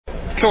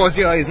close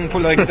your eyes and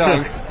pull like a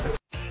dog.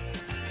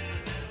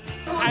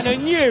 And a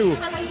new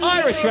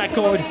Irish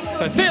record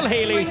for Phil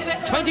Healy,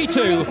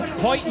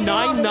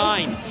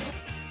 22.99.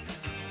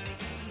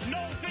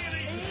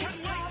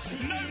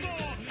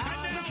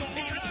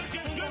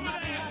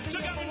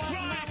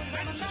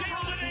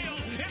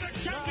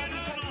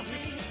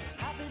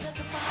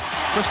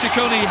 Christy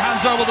Cooney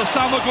hands over the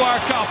Sam Maguire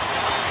Cup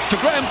to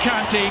Graham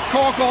Canty,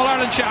 Cork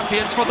All-Ireland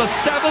champions for the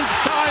 7th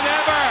time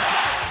ever.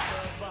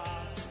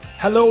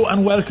 Hello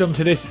and welcome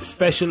to this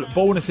special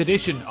bonus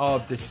edition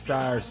of the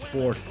Star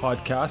Sport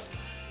podcast.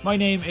 My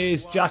name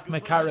is Tadhg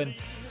MacCarthaigh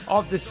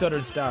of the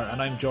Southern Star,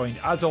 and I'm joined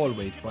as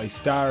always by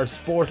Star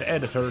Sport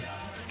editor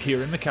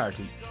Kieran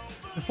McCarthy.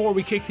 Before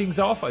we kick things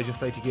off, I'd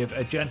just like to give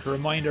a gentle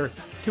reminder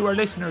to our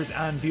listeners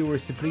and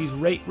viewers to please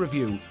rate,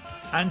 review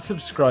and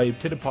subscribe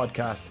to the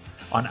podcast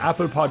on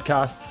Apple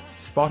Podcasts,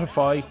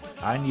 Spotify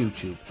and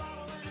YouTube.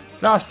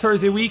 Last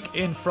Thursday week,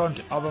 in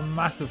front of a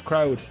massive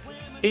crowd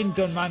in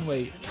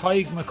Dunmanway,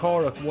 Tadhg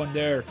MacCarthaigh won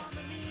their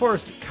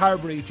first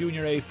Carbery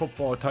Junior A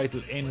football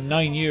title in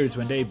 9 years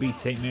when they beat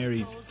St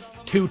Mary's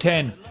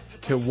 2-10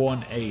 to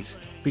 1-8.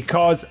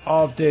 Because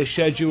of the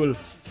schedule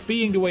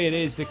being the way it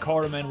is, the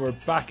Cork men were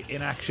back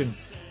in action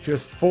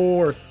just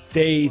 4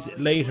 days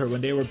later when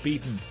they were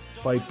beaten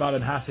by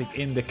Ballinhassig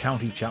in the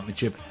county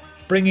championship,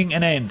 bringing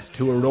an end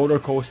to a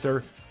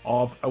rollercoaster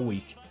of a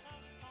week.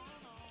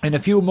 In a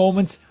few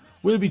moments,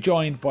 we'll be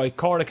joined by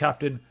Cork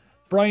captain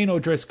Brian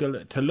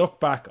O'Driscoll to look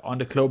back on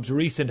the club's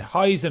recent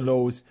highs and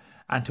lows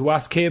and to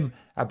ask him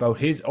about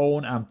his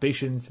own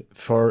ambitions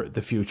for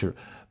the future.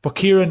 But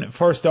Kieran,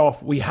 first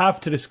off, we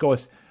have to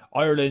discuss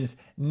Ireland's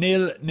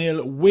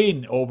 0-0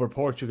 win over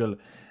Portugal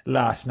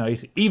last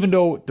night. Even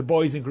though the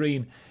boys in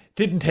green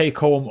didn't take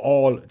home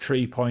all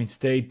 3 points,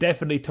 they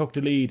definitely took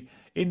the lead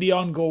in the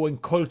ongoing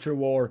culture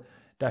war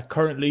that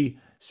currently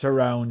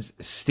surrounds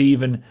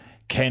Stephen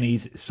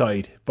Kenny's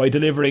side by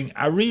delivering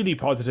a really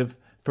positive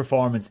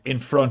performance in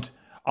front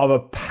of a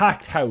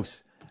packed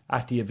house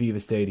at the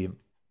Aviva Stadium.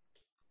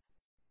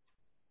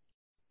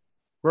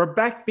 We're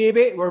back,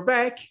 baby. We're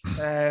back.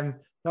 No,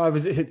 it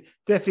was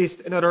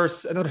definitely another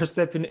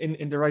step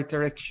in the right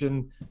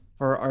direction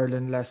for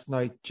Ireland last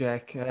night,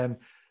 Jack.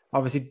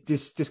 Obviously,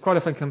 this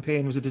qualifying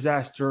campaign was a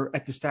disaster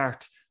at the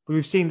start, but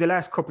we've seen the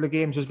last couple of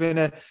games. There's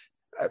been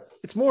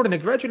it's more than a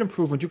gradual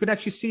improvement. You can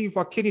actually see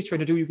what Kenny's trying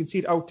to do. You can see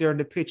it out there on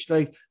the pitch.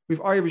 Like,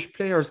 we've Irish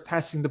players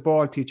passing the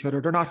ball to each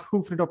other. They're not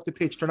hoofing it up the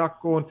pitch. They're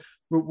not going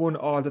route one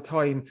all the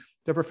time.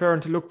 They're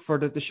preferring to look for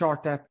the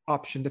short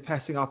option, the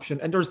passing option.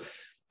 And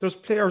there's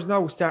players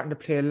now starting to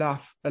play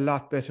a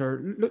lot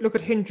better. Look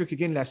at Hendrick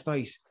again last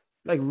night.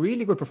 Like,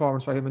 really good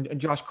performance by him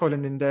and Josh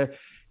Cullen in that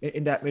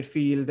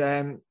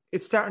midfield.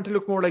 It's starting to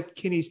look more like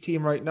Kenny's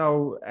team right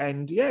now.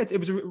 And yeah, it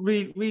was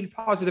real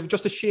positive.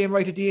 Just a shame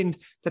right at the end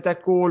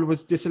that goal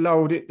was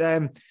disallowed.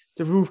 The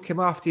roof came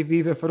off the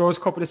Aviva for those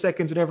couple of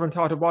seconds when everyone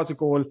thought it was a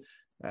goal.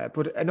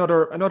 But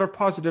another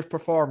positive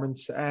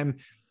performance. I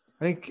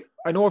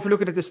know if you're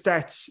looking at the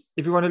stats,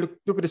 if you want to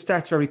look at the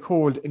stats very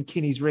cold in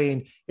Kenny's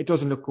reign, it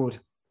doesn't look good.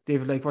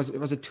 David,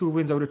 was it 2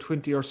 wins out of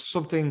 20 or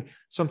something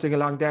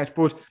along that?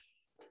 But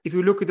if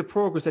you look at the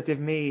progress that they've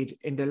made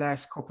in the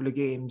last couple of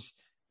games,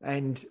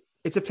 and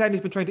it's a plan he's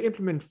been trying to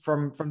implement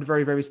from the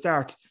very, very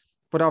start.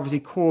 But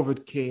obviously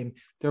COVID came,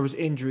 there was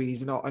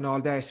injuries and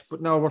all that.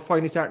 But now we're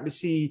finally starting to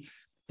see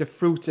the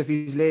fruits of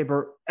his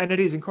labour, and it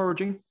is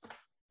encouraging.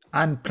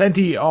 And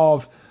plenty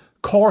of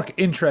Cork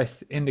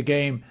interest in the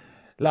game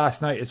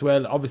last night as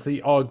well.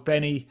 Obviously, Og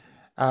Benny,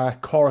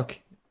 Cork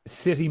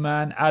City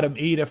man, Adam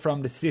Ida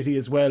from the city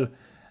as well.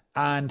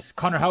 And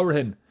Conor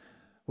Howrahan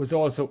was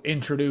also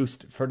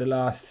introduced for the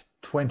last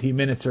 20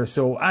 minutes or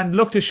so and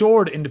looked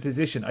assured in the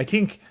position. I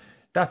think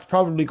that's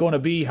probably going to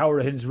be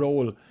Howrahan's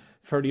role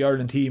for the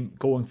Ireland team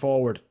going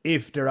forward.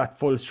 If they're at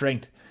full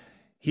strength,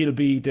 he'll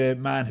be the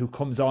man who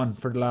comes on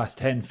for the last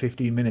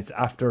 10-15 minutes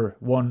after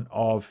one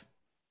of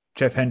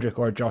Jeff Hendrick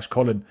or Josh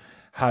Cullen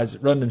has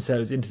run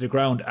themselves into the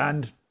ground.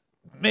 And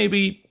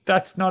maybe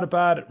that's not a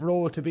bad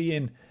role to be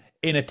in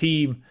a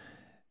team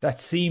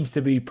that seems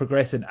to be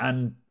progressing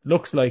and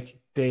looks like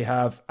they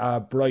have a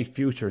bright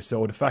future.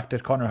 So the fact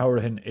that Conor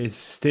Howrahan is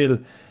still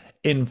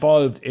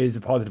involved is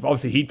a positive.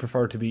 Obviously, he'd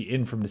prefer to be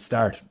in from the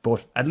start,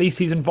 but at least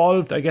he's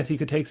involved. I guess he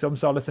could take some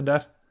solace in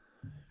that.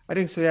 I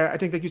think so, yeah. I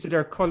think, like you said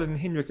there, Cullen and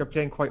Hendrick are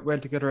playing quite well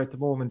together at the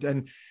moment,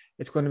 and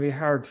it's going to be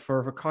hard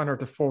for Conor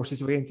to force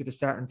his way into the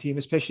starting team,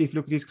 especially if you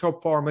look at his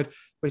club format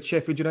with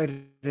Sheffield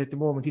United at the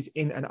moment. He's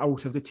in and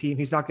out of the team.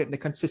 He's not getting a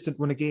consistent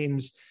run of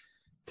games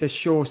to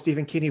show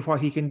Stephen Kenny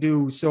what he can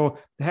do. So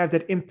to have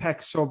that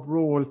impact sub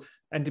role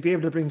and to be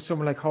able to bring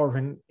someone like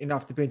Howrahan in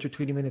off the bench with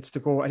 20 minutes to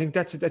go, I think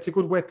that's a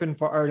good weapon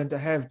for Ireland to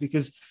have,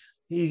 because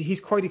he's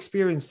quite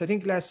experienced. I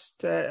think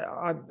last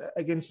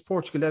against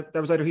Portugal,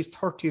 that was either his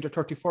 30th or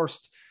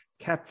 31st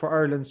cap for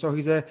Ireland. So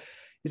he's a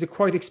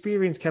quite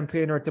experienced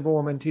campaigner at the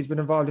moment. He's been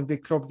involved in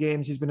big club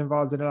games. He's been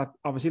involved in a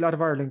lot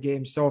of Ireland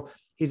games. So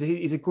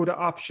he's a good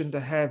option to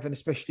have, and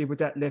especially with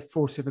that left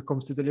foot, if it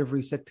comes to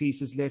delivery set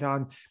pieces late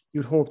on,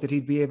 you'd hope that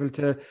he'd be able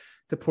to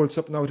pull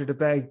something out of the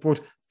bag.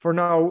 But for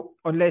now,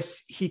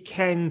 unless he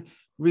can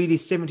really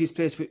cement his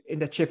place in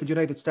that Sheffield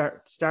United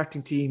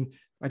starting team,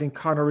 I think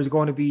Conor is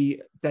going to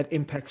be that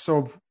impact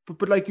sub.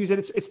 But like you said,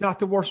 it's not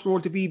the worst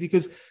role to be,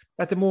 because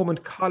at the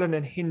moment, Colin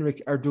and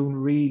Henrik are doing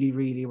really,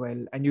 really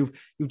well. And you've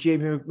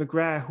Jamie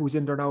McGrath, who's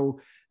in there now.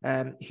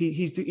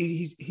 He's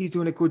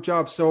doing a good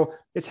job. So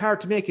it's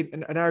hard to make it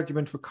an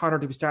argument for Conor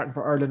to be starting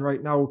for Ireland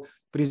right now,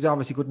 but he's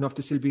obviously good enough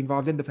to still be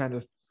involved in the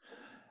panel.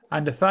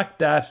 And the fact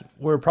that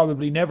we're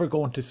probably never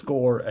going to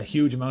score a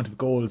huge amount of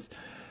goals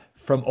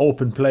from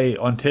open play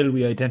until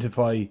we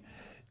identify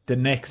the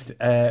next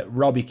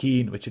Robbie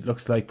Keane, which it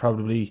looks like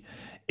probably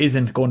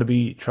isn't going to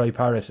be Troy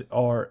Parrott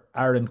or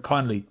Aaron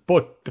Connolly.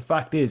 But the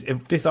fact is,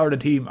 if this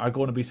Ireland team are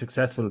going to be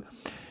successful,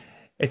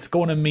 it's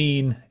going to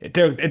mean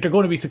they're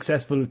going to be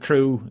successful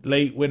through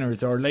late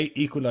winners or late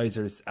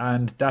equalisers,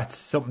 and that's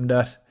something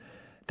that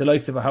the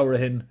likes of a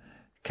Howrahan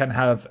can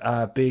have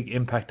a big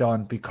impact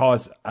on,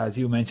 because, as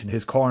you mentioned,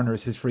 his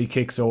corners, his free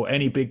kicks. So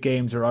any big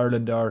games where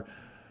Ireland are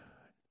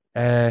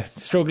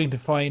struggling to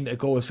find a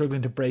goal,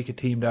 struggling to break a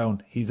team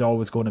down, he's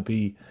always going to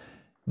be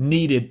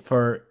needed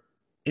for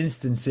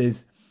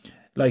instances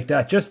like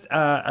that. Just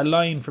a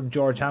line from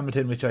George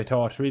Hamilton, which I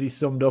thought really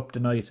summed up the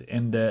night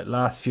in the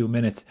last few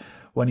minutes,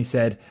 when he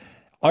said,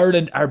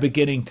 Ireland are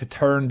beginning to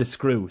turn the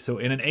screw. So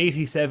in an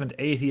 87th,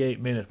 88th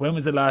minute, when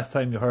was the last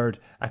time you heard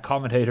a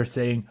commentator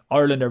saying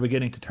Ireland are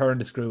beginning to turn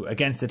the screw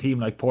against a team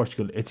like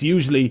Portugal? It's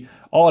usually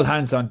all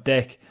hands on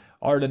deck.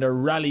 Ireland are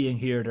rallying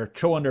here. They're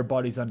throwing their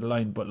bodies on the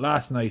line. But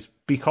last night,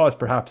 because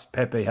perhaps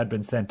Pepe had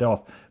been sent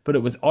off, but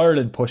it was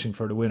Ireland pushing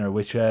for the winner,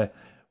 which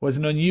was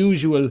an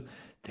unusual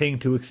thing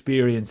to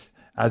experience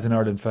as an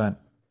Ireland fan.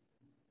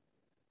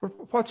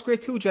 What's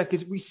great too, Jack,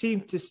 is we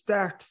seem to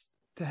start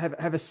to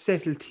have a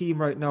settled team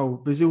right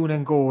now. Bazoon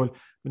and goal,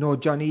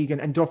 John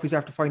Egan, and Duffy's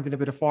after finding a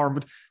bit of form.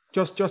 But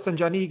just on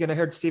John Egan, I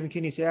heard Stephen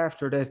Kinney say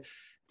after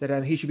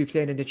that he should be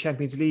playing in the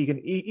Champions League,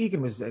 and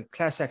Egan was a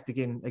class act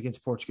again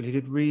against Portugal. He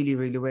did really,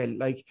 really well.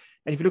 And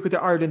if you look at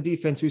the Ireland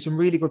defence, we have some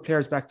really good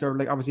players back there,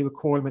 like obviously with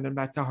Coleman and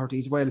Matt Doherty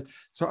as well.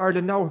 So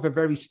Ireland now have a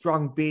very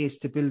strong base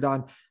to build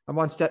on. And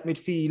once that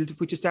midfield,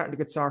 which is starting to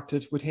get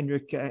sorted with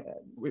Henrik,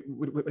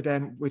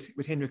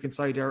 with Henrik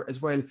inside there as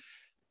well,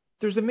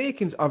 there's the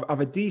makings of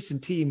a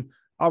decent team.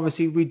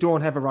 Obviously, we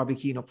don't have a Robbie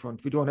Keane up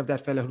front. We don't have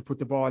that fella who'll put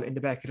the ball in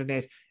the back of the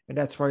net. And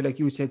that's why, like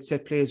you said,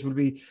 set plays will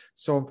be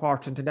so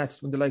important. And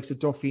that's when the likes of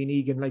Duffy and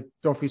Egan, like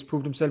Duffy's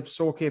proved himself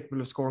so capable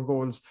of scoring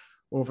goals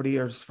over the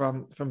years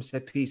from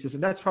set pieces.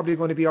 And that's probably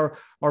going to be our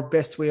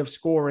best way of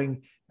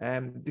scoring.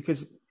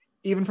 Because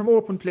even from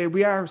open play,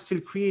 we are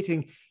still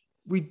creating.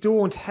 We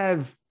don't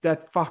have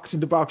that fox in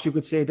the box, you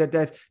could say,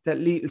 that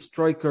lethal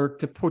striker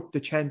to put the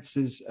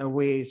chances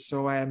away.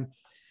 So,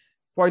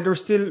 while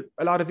there's still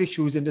a lot of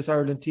issues in this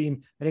Ireland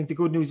team, I think the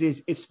good news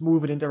is it's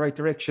moving in the right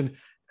direction.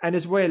 And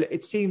as well,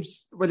 it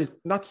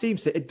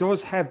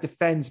does have the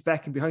fans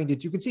backing behind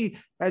it. You can see,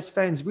 as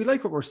fans, we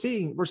like what we're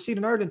seeing. We're seeing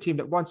an Ireland team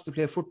that wants to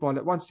play football,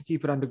 that wants to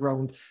keep it on the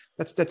ground,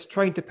 that's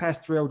trying to pass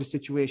throughout the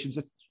situations,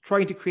 that's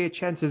trying to create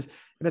chances,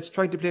 and that's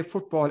trying to play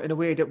football in a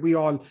way that we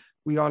all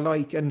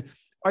like. And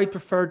I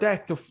prefer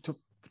that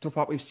to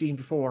what we've seen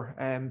before.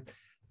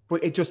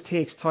 But it just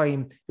takes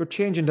time. You're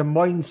changing the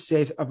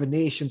mindset of a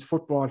nation's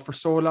football. For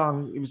so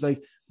long, it was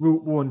like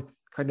route one,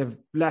 kind of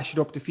lash it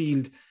up the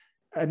field.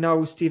 And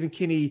now Stephen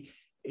Kinney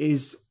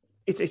it's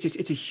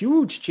a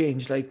huge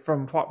change, like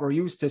from what we're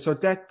used to. So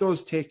that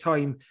does take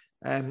time.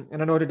 And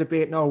I know the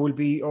debate now will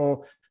be,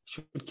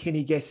 should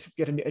Kinney get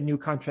a new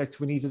contract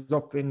when he's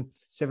up in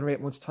 7 or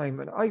 8 months' time?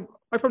 And I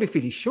probably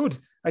feel he should.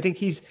 I think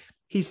he's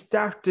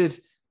started.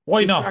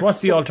 Why not?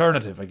 What's the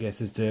alternative, I guess,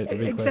 is the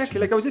big exactly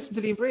question. Like I was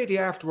listening to Liam Brady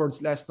afterwards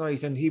last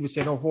night, and he was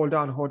saying, hold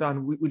on,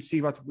 we'll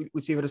see what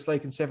it's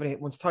like in 7 or 8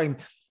 months' time.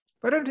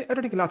 But I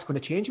don't think a lot's going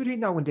to change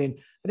between now and then.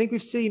 I think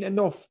we've seen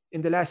enough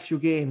in the last few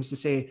games to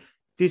say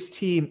this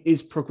team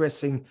is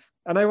progressing,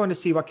 and I want to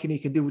see what Kinney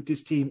can do with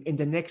this team in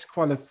the next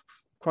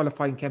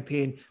qualifying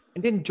campaign,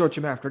 and then judge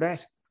him after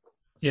that.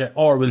 Yeah,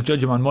 or we'll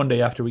judge him on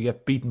Monday after we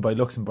get beaten by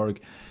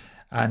Luxembourg,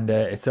 and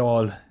it's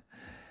all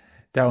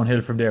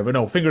downhill from there. But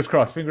no, fingers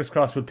crossed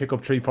we'll pick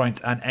up 3 points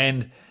and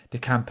end the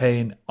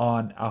campaign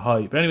on a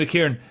high. But anyway,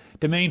 Kieran,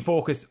 the main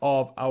focus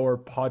of our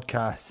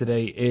podcast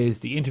today is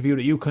the interview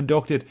that you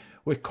conducted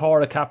with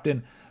Cora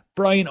captain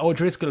Brian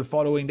O'Driscoll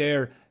following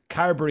their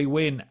Carbery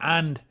win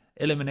and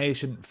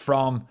elimination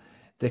from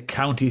the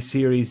county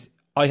series.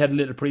 I had a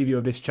little preview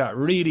of this chat.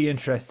 Really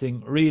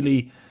interesting,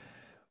 really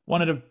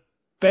one of the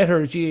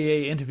better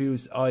GAA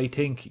interviews I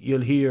think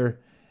you'll hear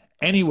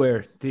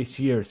anywhere this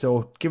year.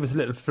 So give us a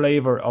little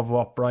flavour of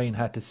what Brian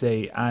had to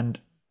say and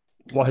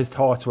what his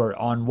thoughts were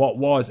on what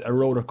was a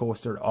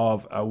rollercoaster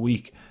of a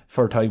week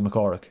for Tadhg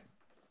MacCarthaigh.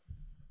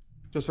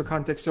 Just for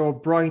context, so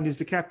Brian is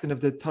the captain of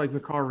the Tadhg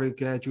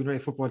MacCarthaigh junior A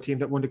football team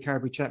that won the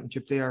Carbery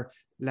Championship there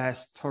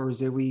last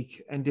Thursday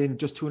week. And then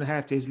just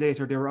 2.5 days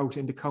later, they were out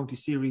in the county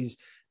series.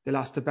 They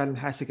lost to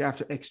Ballinhassig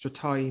after extra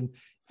time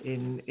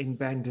in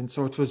Bandon.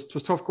 So it was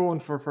tough going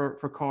for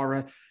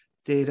Cora.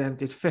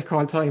 they'd feck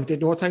all time.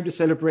 They'd no time to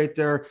celebrate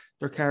their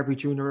Carbery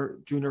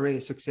Junior A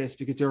success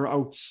because they were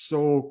out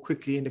so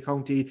quickly in the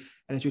county.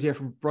 And as you'll hear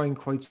from Brian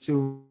quite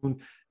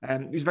soon,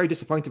 he was very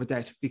disappointed with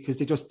that because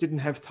they just didn't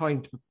have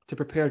time to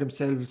prepare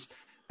themselves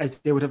as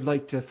they would have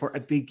liked to for a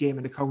big game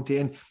in the county.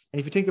 And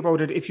if you think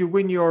about it, if you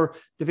win your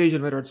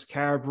division, whether it's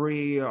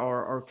Carbery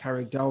or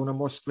Carrickdown or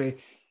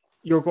Musgrave,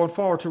 you're going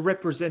forward to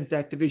represent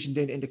that division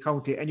then in the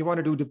county, and you want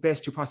to do the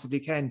best you possibly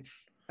can.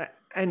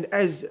 And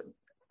as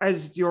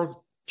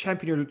your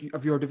champion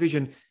of your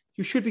division,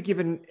 you should be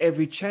given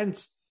every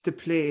chance to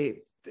play,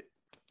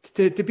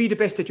 to be the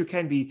best that you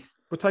can be.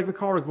 But Tadhg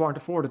MacCarthaigh weren't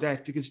afforded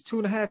that because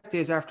 2.5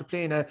 days after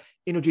playing a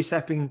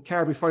energy-sapping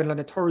Carbery final on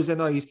a Thursday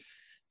night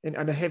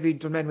on a heavy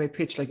Dunmanway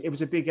pitch, like, it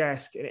was a big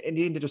ask. In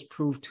the end, it just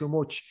proved too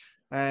much.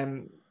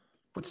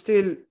 But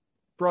still,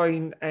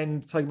 Brian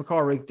and Tadhg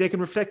MacCarthaigh, they can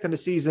reflect on the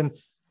season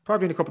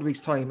probably in a couple of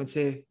weeks' time and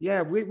say,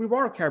 yeah, we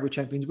were Carbery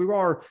champions. We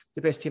were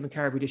the best team in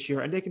Carbery this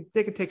year. And they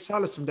can take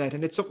solace from that.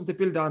 And it's something to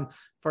build on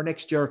for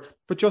next year.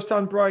 But just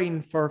on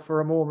Brian for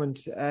a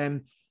moment,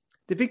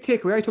 the big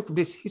takeaway I took from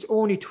this, he's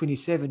only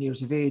 27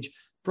 years of age.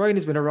 Brian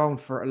has been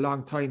around for a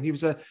long time. He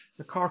was a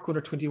Cork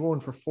under 21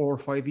 for 4 or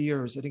 5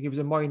 years. I think he was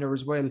a minor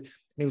as well. And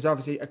he was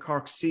obviously a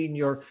Cork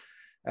senior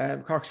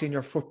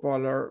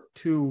footballer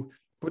too.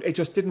 But it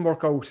just didn't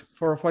work out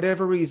for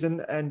whatever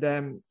reason.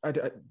 And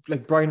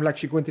like Brian will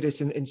actually go into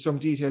this in some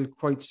detail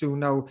quite soon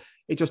now.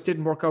 It just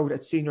didn't work out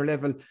at senior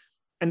level.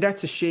 And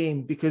that's a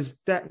shame because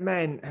that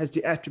man has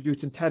the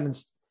attributes and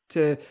talents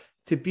to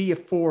be a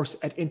force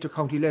at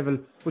intercounty level,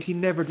 but he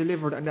never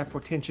delivered on that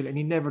potential and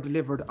he never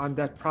delivered on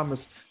that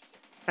promise.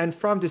 And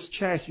from this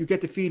chat, you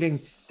get the feeling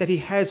that he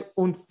has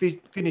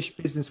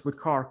unfinished business with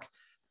Cork.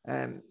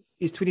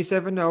 He's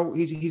 27 now.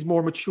 He's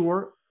more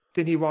mature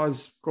than he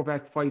was, go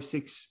back 5,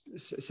 6,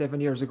 7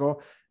 years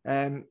ago.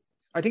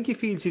 I think he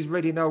feels he's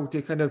ready now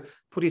to kind of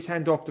put his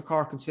hand up to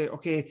Cork and say,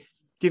 okay,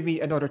 give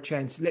me another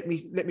chance. Let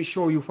me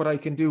show you what I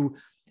can do.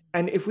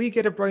 And if we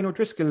get a Brian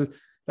O'Driscoll,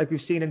 like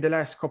we've seen in the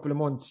last couple of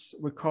months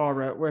with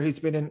Cara, where he's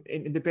been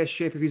in the best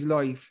shape of his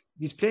life,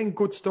 he's playing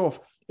good stuff.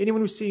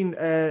 Anyone who's seen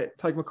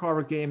Tadhg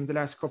MacCarthaigh game the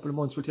last couple of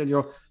months will tell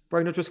you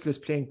Brian O'Driscoll is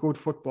playing good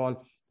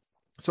football.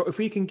 So if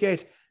we can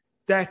get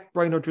that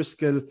Brian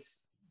O'Driscoll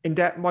in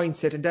that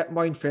mindset and that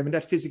mind frame and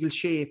that physical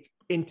shape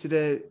into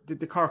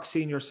the Cork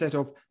senior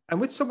setup,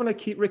 and with someone like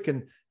Keith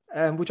Ricken,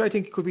 which I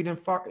think could be an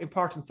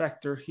important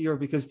factor here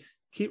because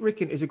Keith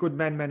Ricken is a good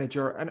man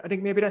manager, and I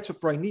think maybe that's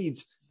what Brian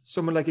needs,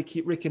 someone like a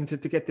Keith Ricken to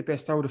get the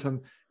best out of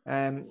him.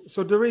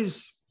 So there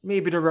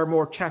are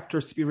more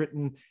chapters to be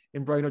written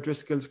in Brian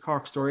O'Driscoll's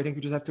Cork story. I think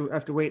we just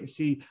have to wait and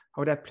see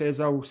how that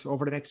plays out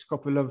over the next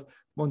couple of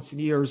months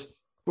and years.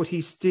 But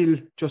he's still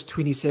just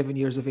 27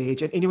 years of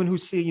age. And anyone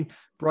who's seen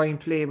Brian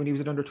play when he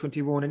was at under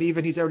 21 and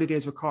even his early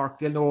days with Cork,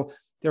 they'll know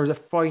there was a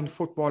fine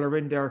footballer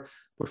in there.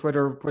 But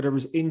whether it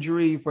was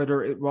injury,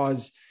 whether it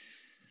was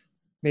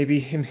maybe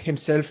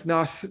himself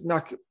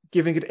not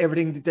giving it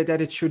everything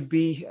that it should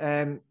be,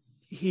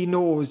 he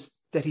knows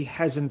that he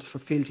hasn't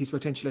fulfilled his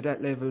potential at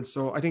that level.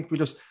 So I think we'll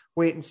just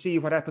wait and see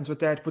what happens with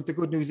that. But the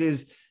good news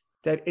is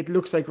that it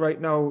looks like right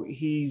now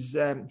he's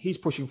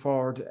pushing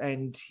forward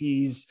and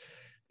he's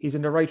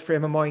in the right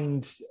frame of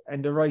mind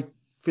and the right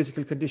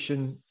physical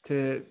condition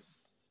to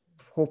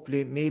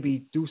hopefully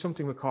maybe do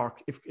something with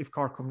Cork if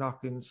Cork come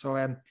knocking. So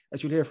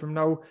as you'll hear from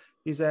now,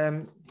 he's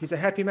a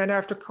happy man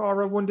after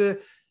Cara won the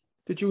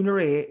Junior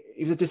A.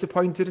 He was a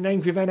disappointed and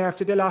angry man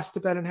after they lost to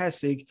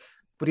Ballinhassig,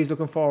 but he's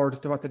looking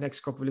forward to what the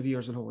next couple of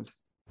years will hold.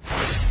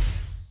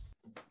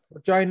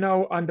 We're joined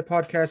now on the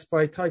podcast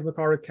by Tadhg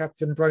MacCarthaigh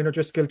captain Brian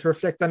O'Driscoll to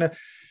reflect on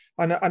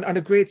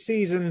a great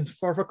season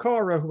for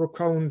Cara, who were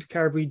crowned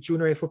Carbery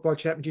Junior A football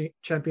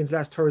champions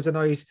last Thursday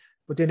night,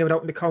 but then they went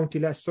out in the county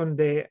last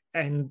Sunday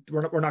and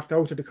were knocked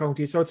out of the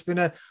county. So it's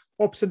been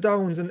ups and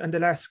downs in the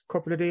last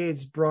couple of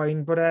days,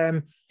 Brian.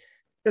 But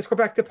let's go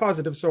back to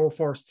positive. So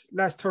first,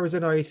 last Thursday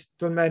night,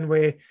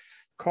 Dunmanway,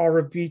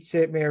 Cara beat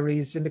St.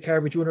 Mary's in the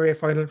Carbery Junior A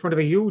final in front of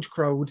a huge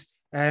crowd.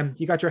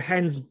 You got your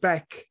hands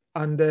back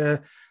on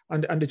the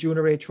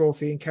Junior A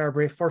trophy in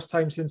Carbery, first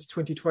time since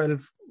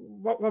 2012.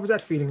 What was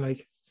that feeling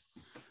like?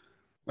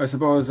 I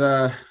suppose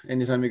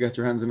anytime you get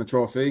your hands on a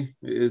trophy,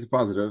 it is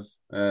positive.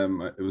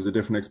 It was a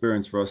different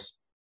experience for us,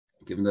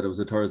 given that it was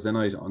a Thursday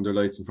night under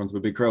lights in front of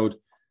a big crowd.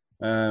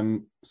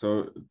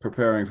 So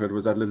preparing for it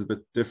was a little bit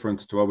different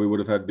to what we would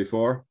have had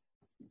before.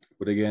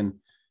 But again,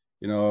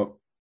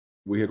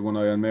 we had one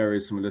eye on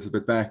Mary's from a little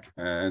bit back,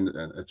 and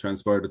it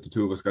transpired that the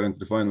two of us got into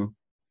the final.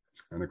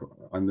 And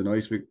on the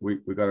night,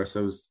 we got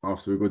ourselves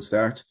off to a good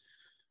start,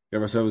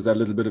 gave ourselves that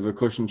little bit of a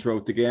cushion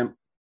throughout the game,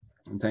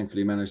 and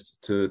thankfully managed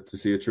to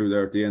see it through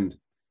there at the end.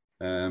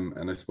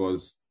 And I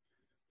suppose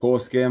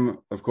post-game,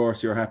 of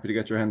course, you're happy to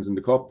get your hands in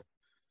the cup,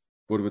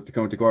 but with the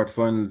county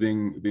quarter-final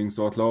being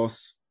so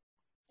close,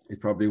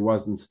 it probably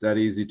wasn't that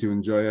easy to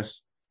enjoy it,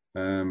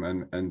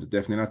 and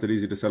definitely not that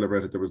easy to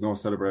celebrate it. There was no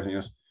celebrating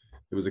it.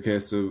 It was a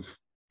case of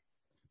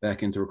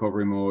back into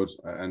recovery mode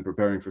and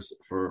preparing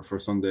for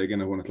Sunday again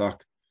at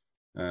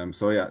 1:00.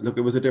 So yeah, look,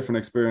 it was a different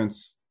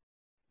experience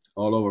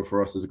all over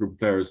for us as a group of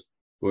players.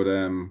 But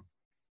I'm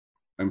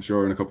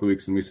sure in a couple of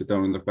weeks when we sit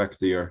down and look back at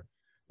the year,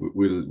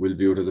 we'll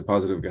view it as a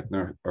positive,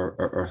 getting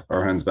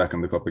our hands back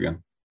on the cup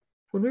again.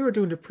 When we were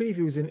doing the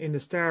previews in the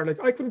Star,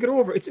 like I couldn't get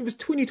over it. It was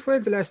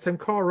 2012 the last time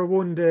Cara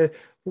won the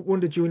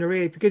Junior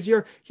A, because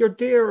you're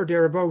there or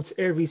thereabouts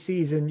every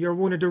season. You're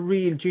one of the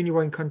real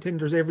genuine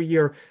contenders every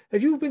year.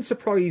 Have you been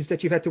surprised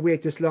that you've had to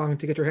wait this long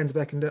to get your hands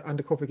back on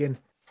the cup again?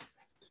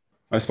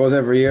 I suppose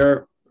every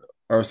year,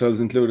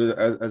 ourselves included,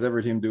 as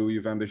every team do,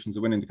 you've ambitions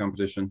of winning the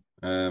competition.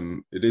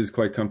 It is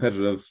quite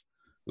competitive.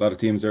 A lot of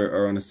teams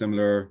are on a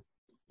similar,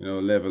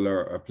 level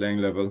or playing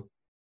level.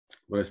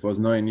 But I suppose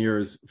 9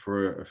 years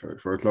for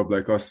a club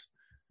like us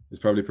is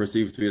probably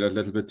perceived to be that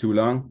little bit too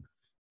long.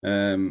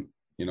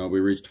 We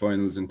reached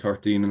finals in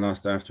 13 and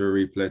lost after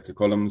a replay to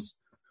Cullums.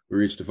 We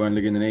reached the final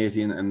again in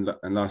 18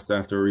 and lost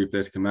after a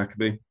replay to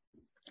MacCarthaigh.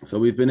 So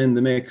we've been in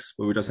the mix,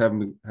 but we just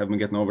haven't been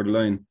getting over the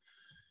line.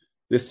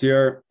 This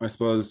year, I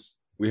suppose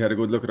we had a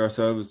good look at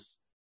ourselves.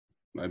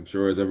 I'm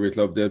sure as every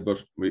club did,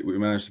 but we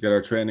managed to get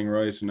our training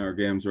right and our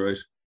games right.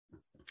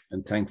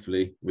 And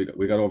thankfully, we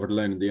got over the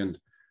line in the end.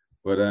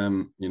 But,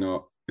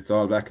 it's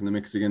all back in the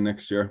mix again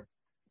next year.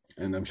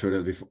 And I'm sure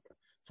there'll be 4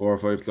 or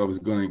 5 clubs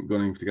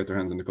gunning to get their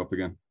hands on the cup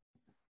again.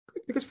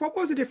 Because what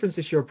was the difference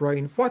this year,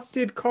 Brian? What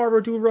did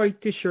Carbery do right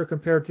this year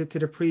compared to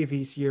the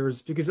previous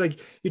years? Because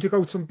you took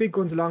out some big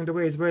guns along the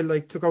way as well,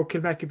 took out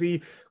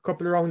Kilmacabea a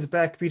couple of rounds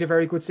back, beat a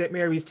very good St.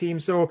 Mary's team.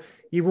 So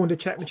you won the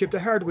championship the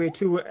hard way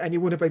too, and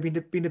you won it by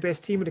being the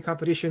best team in the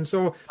competition.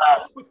 So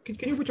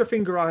can you put your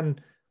finger on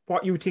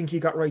what you think you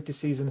got right this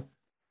season?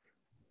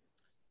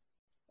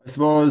 I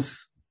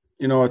suppose,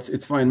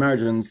 it's fine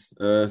margins.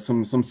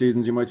 Some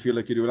seasons you might feel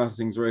like you do a lot of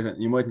things right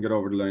and you mightn't get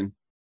over the line.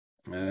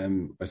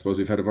 I suppose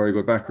we've had a very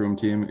good backroom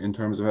team in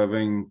terms of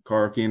having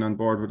Cork on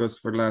board with us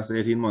for the last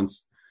 18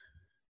 months.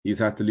 He's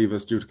had to leave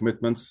us due to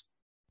commitments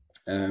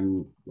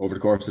over the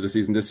course of the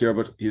season this year,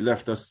 but he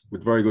left us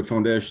with very good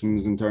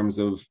foundations in terms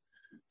of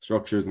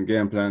structures and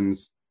game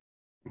plans,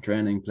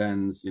 training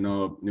plans,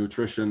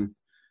 nutrition,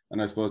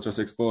 and I suppose just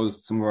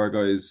exposed some of our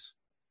guys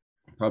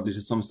probably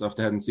to some stuff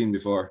they hadn't seen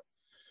before.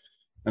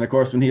 And of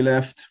course, when he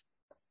left,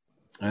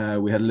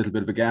 we had a little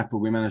bit of a gap, but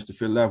we managed to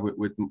fill that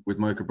with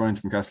Michael Bryant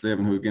from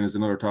Castlehaven, who again is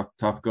another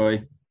top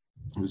guy,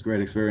 who's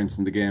great experience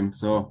in the game.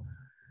 So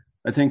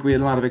I think we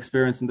had a lot of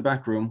experience in the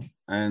back room,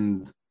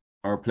 and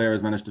our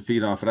players managed to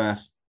feed off of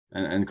that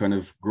and kind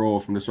of grow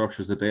from the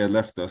structures that they had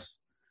left us.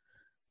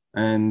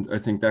 And I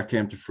think that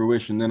came to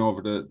fruition then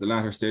over the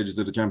latter stages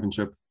of the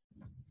championship.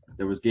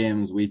 There was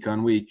games week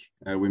on week.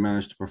 We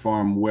managed to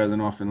perform well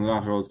enough in a lot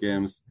of those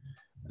games,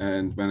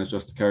 and managed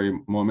just to carry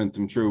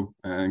momentum through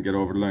and get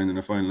over the line in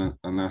the final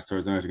on last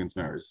Thursday night against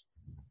Mary's.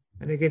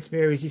 And against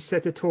Mary's, you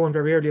set the tone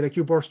very early.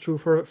 You burst through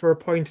for a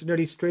point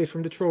nearly straight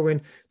from the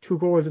throw-in. 2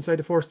 goals inside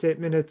the first 8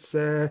 minutes.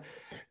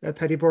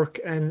 Paddy Burke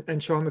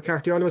and Sean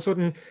McCarthy. All of a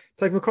sudden,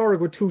 Tadhg MacCarthaigh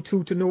with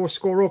 2-2 to no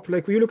score up.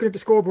 Were you looking at the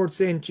scoreboard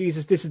saying,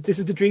 Jesus, this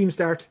is the dream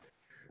start?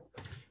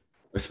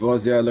 I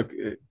suppose, yeah, look,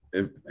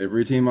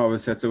 every team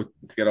always sets out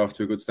to get off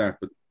to a good start,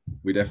 but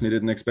we definitely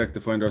didn't expect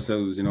to find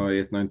ourselves,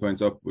 8-9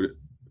 points up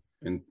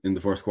in the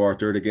first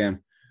quarter of the game.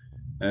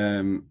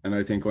 And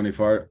I think only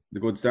for the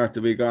good start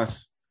that we got,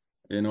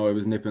 it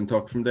was nip and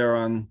tuck from there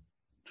on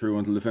through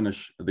until the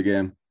finish of the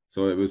game.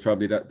 So it was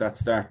probably that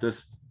started,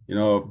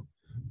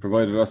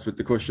 provided us with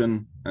the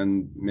cushion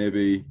and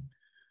maybe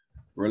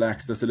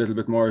relaxed us a little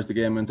bit more as the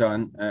game went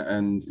on.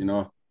 And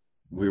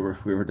we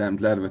were damn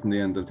glad of it in the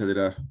end, I'll tell you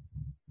that.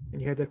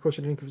 And you had that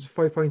cushion. I think it was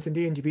 5 points in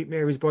the end. You beat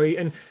Mary's by.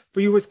 And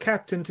for you as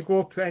captain to go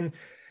up and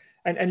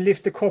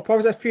lift the cup, what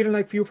was that feeling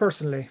like for you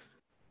personally?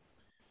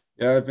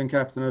 Yeah, I've been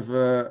captain of,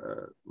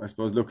 I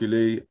suppose,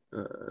 luckily,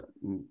 a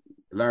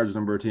large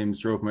number of teams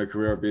throughout my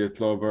career, be it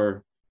club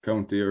or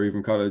county or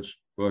even college.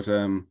 But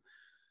it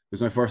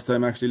was my first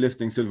time actually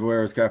lifting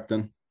silverware as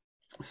captain.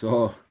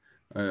 So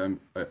I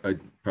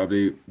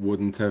probably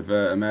wouldn't have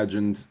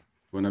imagined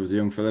when I was a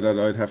young fella that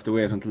I'd have to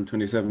wait until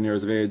 27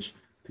 years of age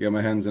to get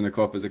my hands in a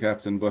cup as a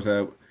captain. But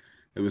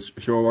it was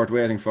sure worth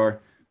waiting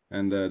for.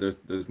 And there's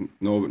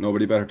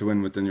nobody better to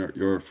win with than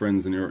your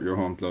friends and your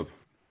home club.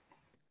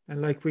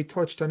 And like we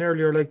touched on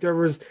earlier, there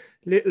was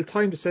little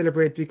time to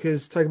celebrate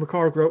because Tadhg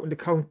MacCarthaigh were out in the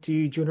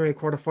county junior A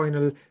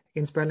quarter-final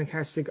against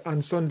Ballincollig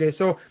on Sunday.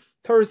 So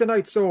Thursday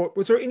night,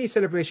 was there any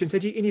celebrations?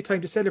 Had you any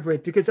time to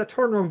celebrate? Because that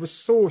turnaround was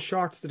so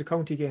short to the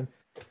county game.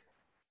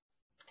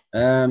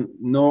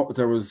 No,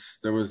 there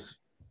was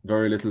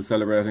very little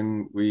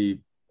celebrating.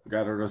 We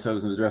gathered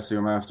ourselves in the dressing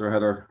room after,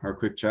 had our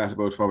quick chat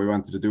about what we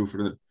wanted to do for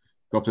the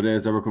couple of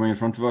days that were coming in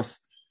front of us.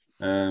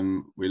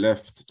 We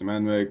left the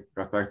Manway,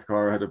 got back to the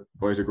car, had a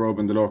bite of grub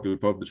in the local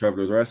pub, the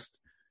Travellers Rest,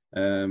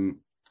 and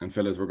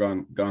fellas were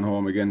gone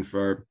home again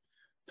for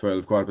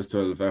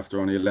 12 after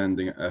only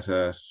landing at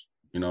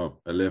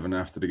 11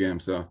 after the game.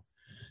 So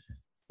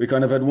we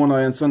kind of had one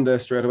eye on Sunday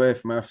straight away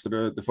from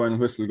after the final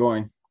whistle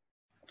going.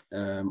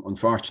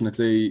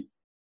 Unfortunately,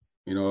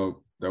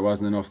 there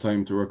wasn't enough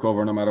time to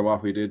recover no matter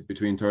what we did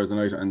between Thursday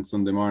night and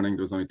Sunday morning.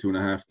 There was only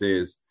 2.5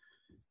 days.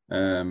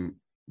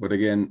 But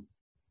again,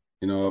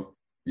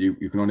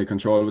 you can only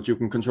control what you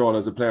can control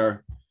as a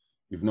player.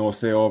 You've no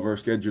say over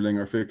scheduling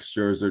or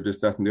fixtures or this,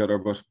 that, and the other.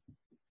 But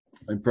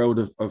I'm proud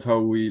of how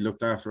we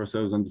looked after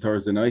ourselves on the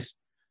Thursday night.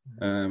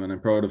 And I'm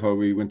proud of how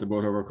we went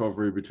about our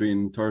recovery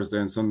between Thursday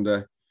and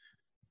Sunday.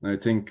 And I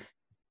think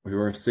we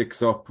were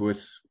 6 up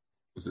with,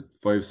 was it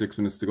 5-6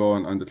 minutes to go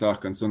on the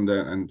clock on Sunday,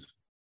 and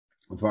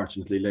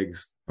unfortunately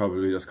legs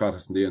probably just caught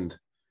us in the end.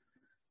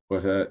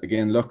 But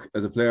again, look,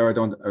 as a player,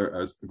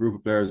 as a group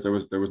of players, there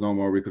was no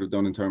more we could have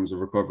done in terms of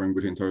recovering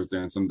between Thursday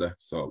and Sunday.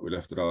 So we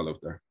left it all out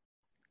there.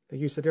 Like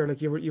you said there,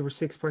 like you were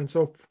 6 points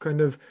up, kind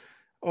of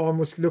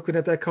almost looking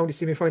at that county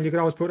semi-final. You could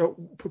always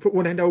put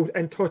one hand out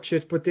and touch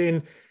it, but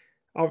then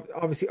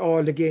obviously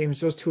all the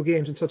games, those 2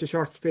 games in such a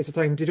short space of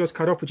time, they just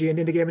caught up with you, and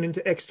then the game went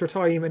into extra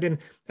time, and then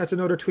that's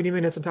another 20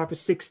 minutes on top of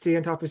 60,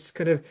 on top of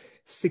kind of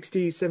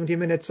 60, 70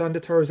 minutes on the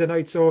Thursday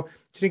night. So do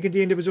you think in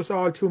the end it was just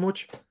all too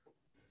much?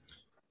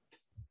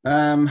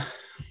 I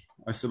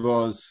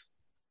suppose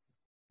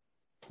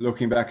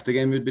looking back at the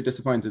game, we'd be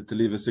disappointed to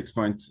leave a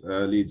 6-point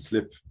lead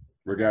slip,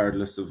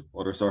 regardless of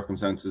other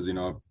circumstances,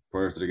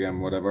 prior to the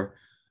game, whatever.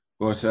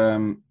 But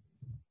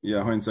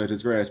yeah, hindsight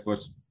is great,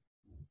 but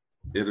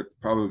it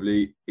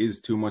probably is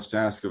too much to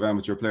ask of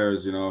amateur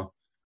players,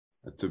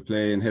 to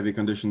play in heavy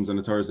conditions on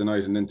a Thursday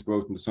night and then to go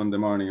out on the Sunday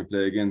morning and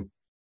play again,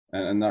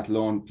 and not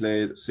alone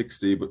play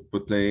 60,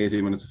 but play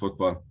 80 minutes of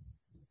football.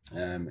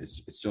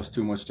 It's just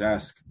too much to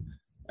ask.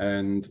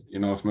 And,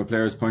 from a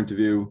player's point of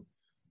view,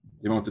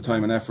 the amount of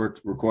time and effort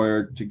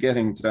required to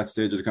getting to that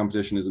stage of the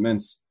competition is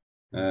immense.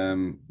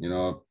 Even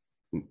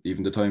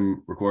the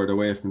time required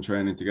away from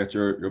training to get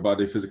your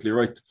body physically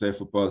right to play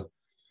football.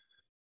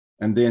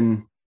 And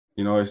then,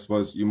 I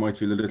suppose you might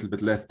feel a little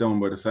bit let down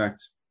by the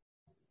fact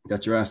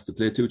that you're asked to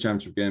play 2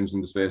 championship games in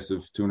the space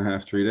of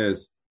 2.5-3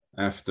 days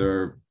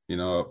after,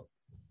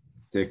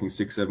 taking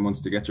 6-7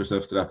 months to get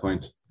yourself to that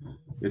point.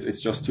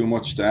 It's just too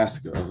much to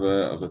ask of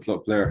a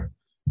club player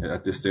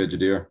at this stage of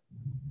the year.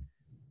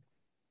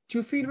 Do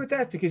you feel with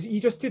that? Because you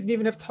just didn't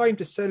even have time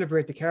to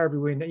celebrate the Carbery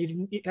win, and you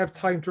didn't have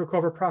time to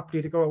recover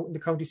properly to go out in the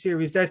county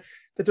series, that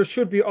there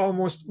should be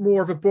almost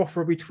more of a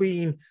buffer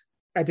between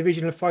a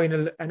divisional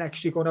final and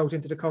actually going out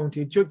into the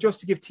county, just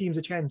to give teams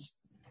a chance.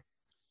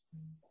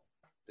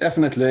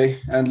 Definitely.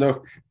 And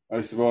look,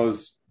 I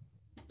suppose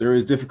there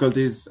is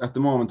difficulties at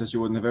the moment that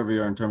you wouldn't have every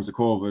year in terms of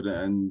COVID,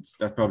 and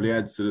that probably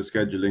adds to the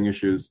scheduling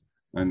issues.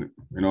 And,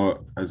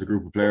 as a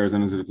group of players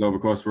and as a club,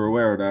 of course, we're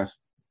aware of that.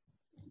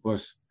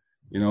 But,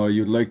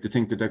 you'd like to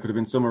think that there could have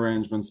been some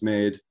arrangements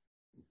made,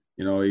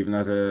 even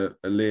at a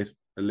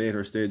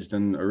later stage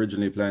than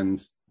originally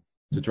planned,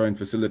 to try and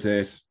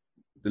facilitate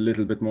the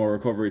little bit more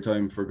recovery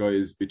time for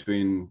guys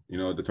between,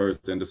 the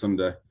Thursday and the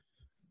Sunday.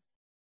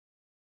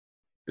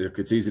 Look,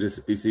 it's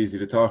easy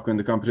to talk when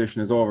the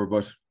competition is over,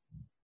 but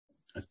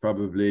it's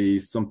probably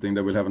something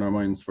that we'll have in our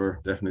minds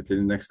for definitely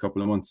the next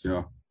couple of months,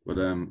 But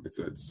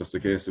it's just a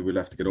case of we'll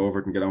have to get over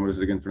it and get on with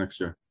it again for next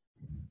year.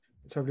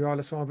 It's probably all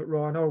a small bit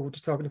raw now. We're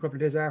just talking a couple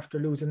of days after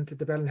losing to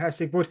the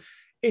Ballinhassig. But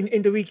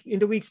in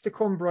the weeks to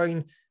come,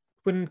 Brian,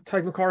 when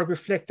Tadhg MacCarthaigh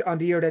reflect on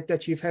the year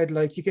that you've had,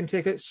 like, you can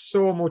take it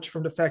so much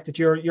from the fact that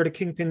you're the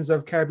kingpins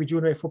of Carbery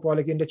Junior football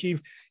again, that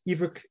you've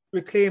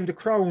reclaimed the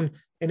crown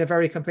in a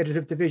very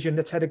competitive division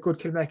that's had a good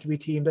Kilmacabea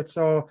team, that's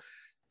a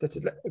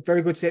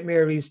very good St.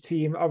 Mary's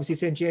team. Obviously,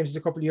 St. James's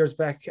a couple of years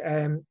back.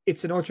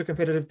 It's an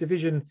ultra-competitive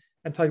division,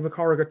 and Tadhg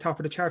MacCarthaigh are top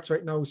of the charts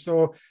right now.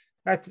 So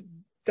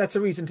that's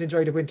a reason to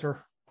enjoy the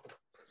winter.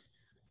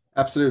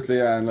 Absolutely,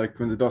 yeah. And like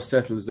when the dust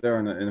settles there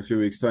in a few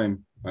weeks'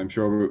 time, I'm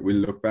sure we'll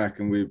look back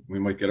and we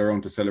might get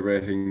around to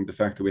celebrating the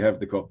fact that we have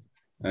the cup.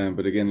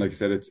 But again, like I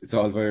said, it's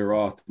all very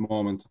raw at the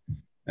moment,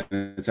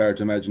 and it's hard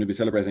to imagine to be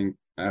celebrating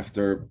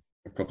after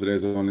a couple of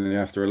days only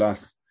after a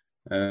loss.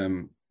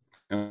 And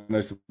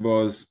I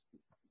suppose,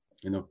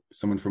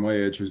 someone from my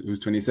age who's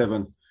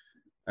 27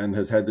 and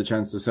has had the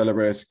chance to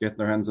celebrate getting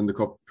their hands on the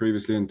cup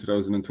previously in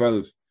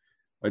 2012,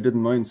 I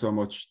didn't mind so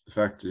much the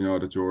fact,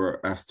 that you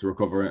were asked to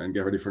recover and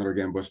get ready for another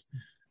game. But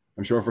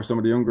I'm sure for some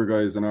of the younger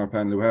guys in our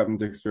panel who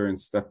haven't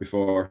experienced that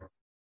before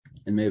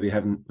and maybe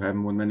haven't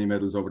won many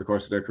medals over the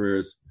course of their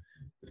careers,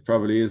 it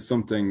probably is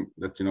something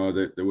that,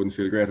 they wouldn't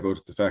feel great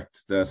about, the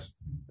fact that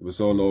it was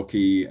so low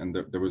key and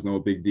there was no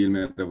big deal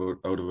made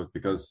out of it.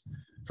 Because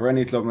for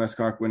any club in West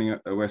Cork winning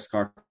a West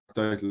Cork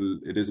title,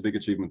 it is a big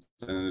achievement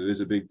and it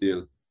is a big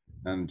deal.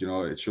 And,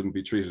 it shouldn't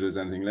be treated as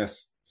anything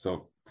less.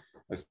 So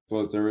I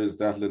suppose there is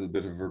that little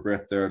bit of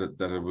regret there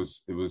that it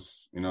was,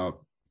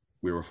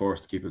 we were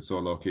forced to keep it so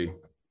low key.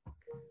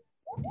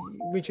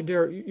 You mentioned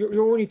there,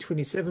 you're only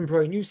 27,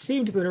 Brian. You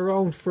seem to have been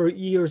around for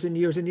years and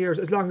years and years.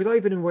 As long as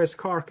I've been in West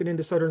Cork and in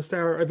the Southern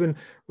Star, I've been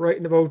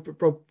writing about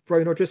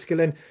Brian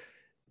O'Driscoll, and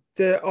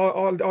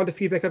all the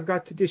feedback I've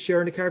got this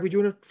year in the Carbery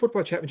Junior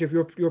Football Championship,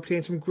 you're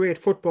playing some great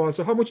football.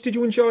 So how much did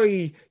you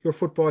enjoy your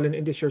football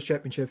in this year's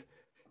championship?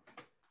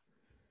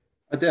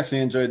 I definitely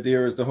enjoyed the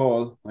year as a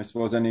whole. I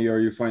suppose any year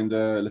you find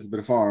a little bit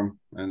of form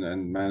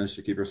and manage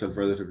to keep yourself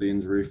relatively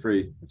injury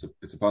free,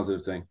 it's a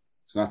positive thing.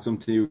 It's not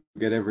something you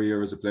get every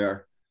year as a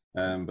player.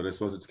 But I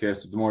suppose it's a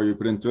case of the more you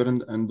put into it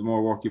and the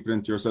more work you put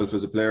into yourself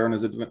as a player and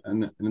as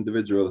an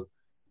individual,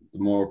 the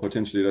more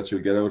potentially that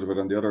you'll get out of it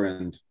on the other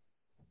end.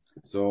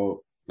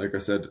 So, like I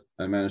said,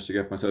 I managed to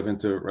get myself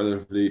into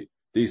relatively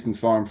decent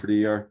form for the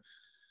year.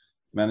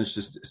 Managed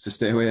to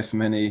stay away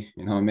from any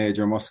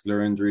major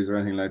muscular injuries or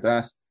anything like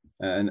that.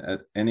 And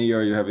at any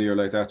year you have a year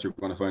like that, you're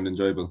going to find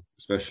enjoyable,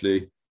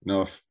 especially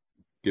if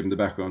given the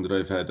background that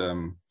I've had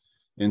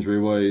injury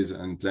wise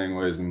and playing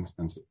wise and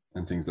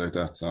things like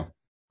that. So.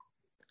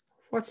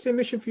 What's the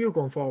mission for you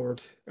going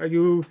forward? Are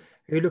you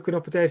looking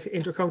up at that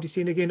inter-county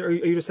scene again, or are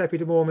you just happy at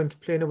the moment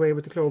playing away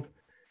with the club?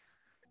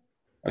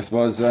 I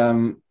suppose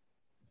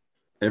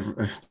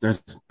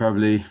there's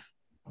probably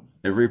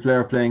every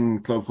player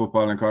playing club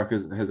football in Cork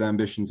has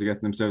ambitions to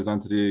get themselves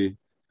onto the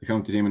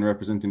county team and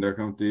representing their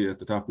county at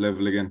the top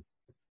level again.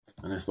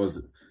 And I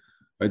suppose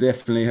I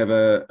definitely have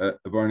a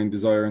burning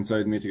desire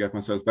inside me to get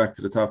myself back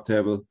to the top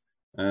table.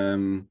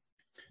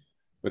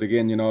 But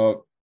again,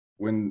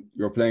 when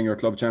you're playing your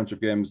club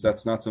championship games,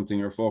 that's not something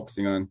you're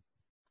focusing on.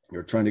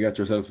 You're trying to get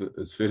yourself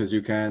as fit as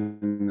you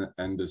can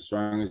and as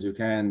strong as you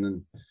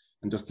can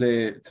and just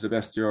play to the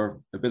best of your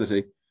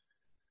ability.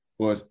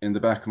 But in the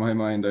back of my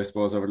mind, I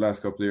suppose over the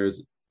last couple of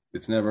years,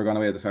 it's never gone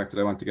away the fact that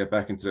I want to get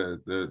back into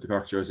the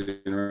Cork jersey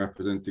and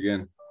represent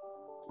again.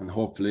 And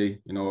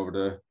hopefully, over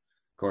the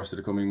course of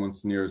the coming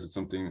months and years, it's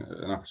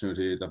an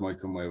opportunity that might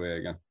come my way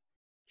again.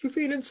 Do you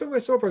feel in some way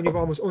sober and you've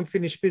almost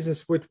unfinished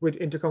business with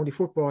inter-county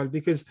football?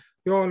 Because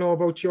you all know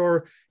about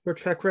your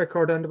track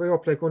record and the way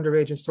up, like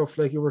underage and stuff,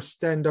 like you were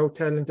standout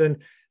talent, and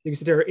like you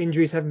said, there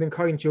injuries haven't been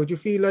kind to you. Do you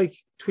feel like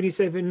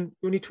you're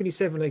only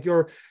 27, like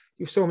you've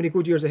so many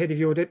good years ahead of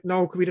you that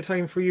now could be the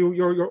time for you?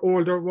 You're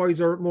older,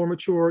 wiser, more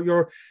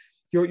mature.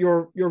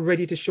 You're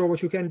ready to show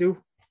what you can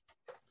do.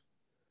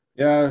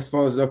 Yeah, I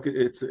suppose. Look,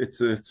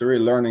 it's a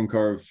real learning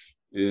curve.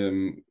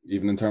 Even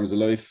in terms of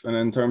life and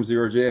in terms of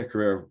your GA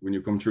career, when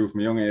you come through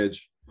from a young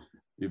age,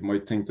 you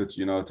might think that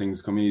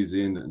things come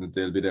easy and that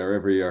they'll be there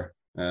every year.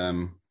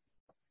 And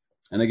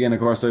again, of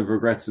course, I've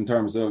regrets in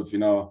terms of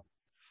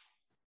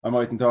I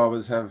mightn't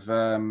always have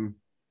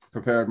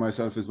prepared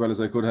myself as well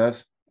as I could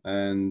have,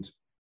 and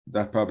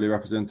that probably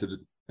represented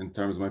in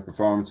terms of my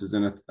performances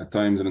in it at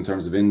times and in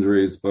terms of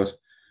injuries. But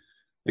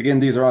again,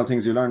 these are all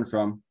things you learn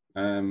from.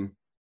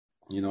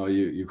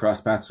 You cross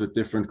paths with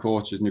different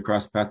coaches and you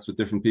cross paths with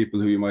different people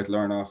who you might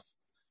learn off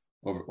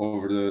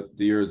over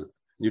the years.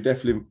 You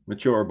definitely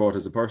mature both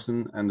as a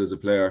person and as a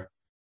player.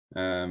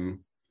 You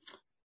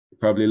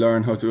probably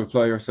learn how to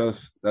apply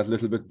yourself that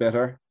little bit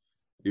better.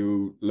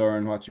 You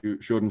learn what you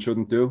should and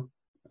shouldn't do.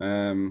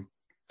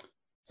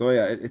 So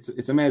yeah,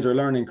 it's a major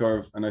learning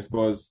curve. And I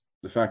suppose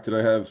the fact that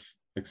I have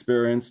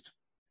experienced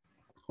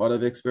what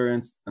I've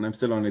experienced and I'm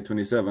still only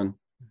 27,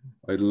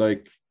 I'd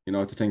like,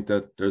 to think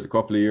that there's a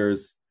couple of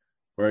years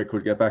where I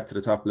could get back to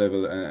the top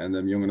level and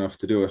I'm young enough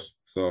to do it.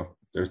 So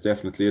there's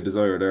definitely a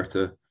desire there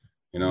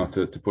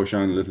to push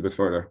on a little bit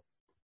further.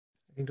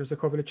 I think there's a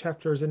couple of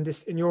chapters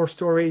in your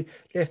story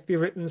left to be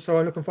written. So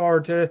I'm looking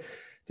forward to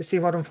see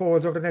what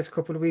unfolds over the next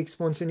couple of weeks,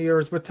 months and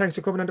years. But thanks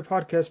for coming on the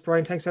podcast,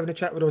 Brian. Thanks for having a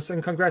chat with us,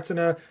 and congrats on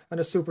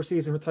a super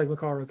season with Tadhg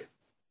MacCarthaigh.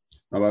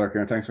 No bother,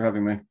 Kieran. Thanks for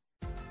having me.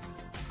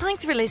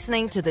 Thanks for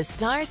listening to the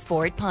Star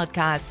Sport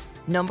Podcast,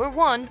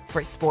 #1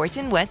 for sport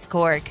in West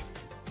Cork.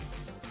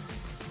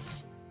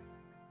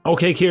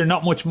 Okay, Kieran,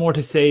 not much more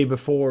to say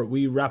before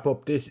we wrap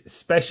up this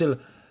special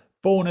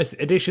bonus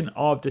edition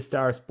of the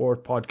Star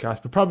Sport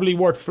Podcast, but probably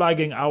worth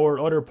flagging our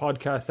other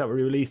podcast that were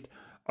released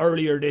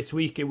earlier this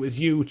week. It was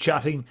you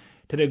chatting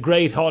to the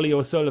great Holly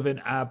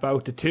O'Sullivan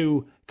about the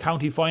 2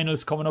 county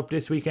finals coming up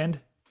this weekend.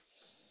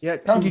 Yeah,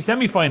 county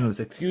semi-finals,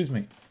 excuse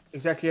me.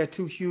 Exactly,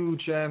 2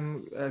 huge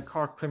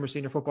Cork Premier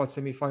Senior Football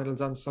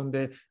semi-finals on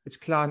Sunday. It's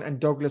Clan and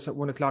Douglas at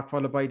 1 o'clock,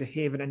 followed by the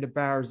Haven and the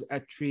Bars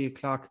at 3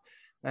 o'clock.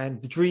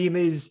 And the dream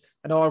is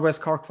an all-West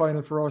Cork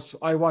final for us.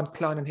 I want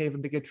Clan and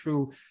Haven to get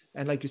through.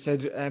 And like you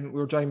said, we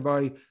were joined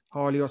by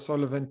Holly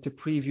O'Sullivan to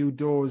preview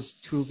those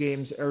 2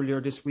 games earlier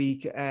this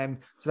week.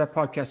 So that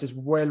podcast is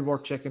well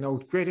worth checking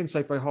out. Great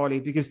insight by Holly,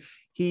 because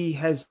he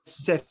has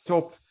set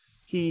up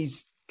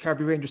his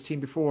Carbery Rangers team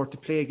before to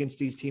play against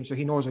these teams, so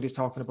he knows what he's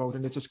talking about,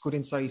 and it's just good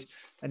insight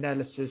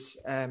analysis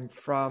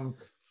from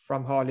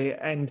Holly.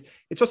 And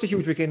it's just a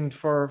huge weekend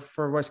for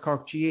West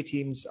Cork GA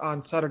teams.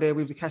 On Saturday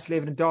we have the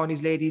Castlehaven and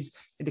Downey's ladies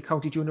in the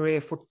County Junior A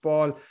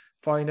football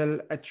final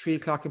at 3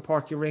 o'clock in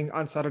Parky Ring.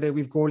 On Saturday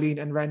we've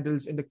Goleen and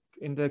Randalls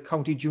in the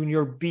County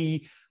Junior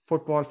B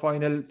football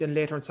final. Then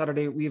later on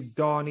Saturday we have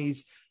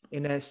Downey's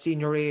in a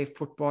Senior A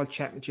football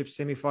championship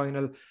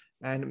semi-final.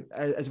 And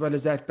as well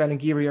as that,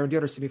 Ballingeary are in the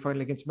other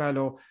semi-final against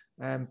Mallow.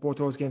 Both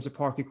those games at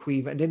Parky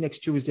Queeve. And then next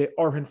Tuesday,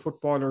 Orhan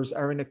footballers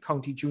are in a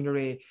County Junior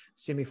A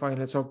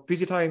semi-final. So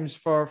busy times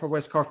for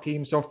West Cork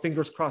teams. So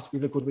fingers crossed we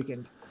have a good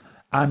weekend.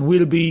 And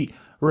we'll be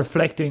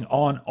reflecting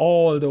on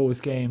all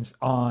those games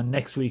on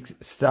next week's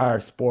Star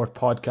Sport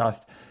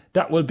Podcast.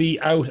 That will be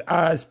out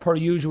as per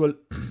usual,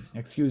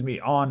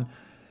 on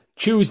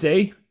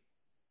Tuesday.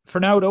 For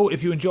now though,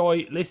 if you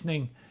enjoy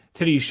listening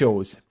to these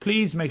shows,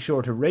 please make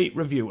sure to rate,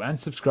 review and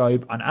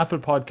subscribe on Apple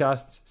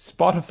Podcasts,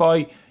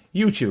 Spotify,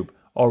 YouTube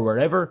or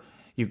wherever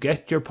you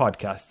get your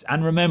podcasts.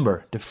 And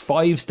remember, the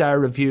 5-star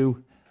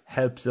review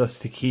helps us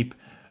to keep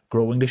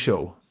growing the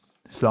show.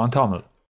 Slán Tamil.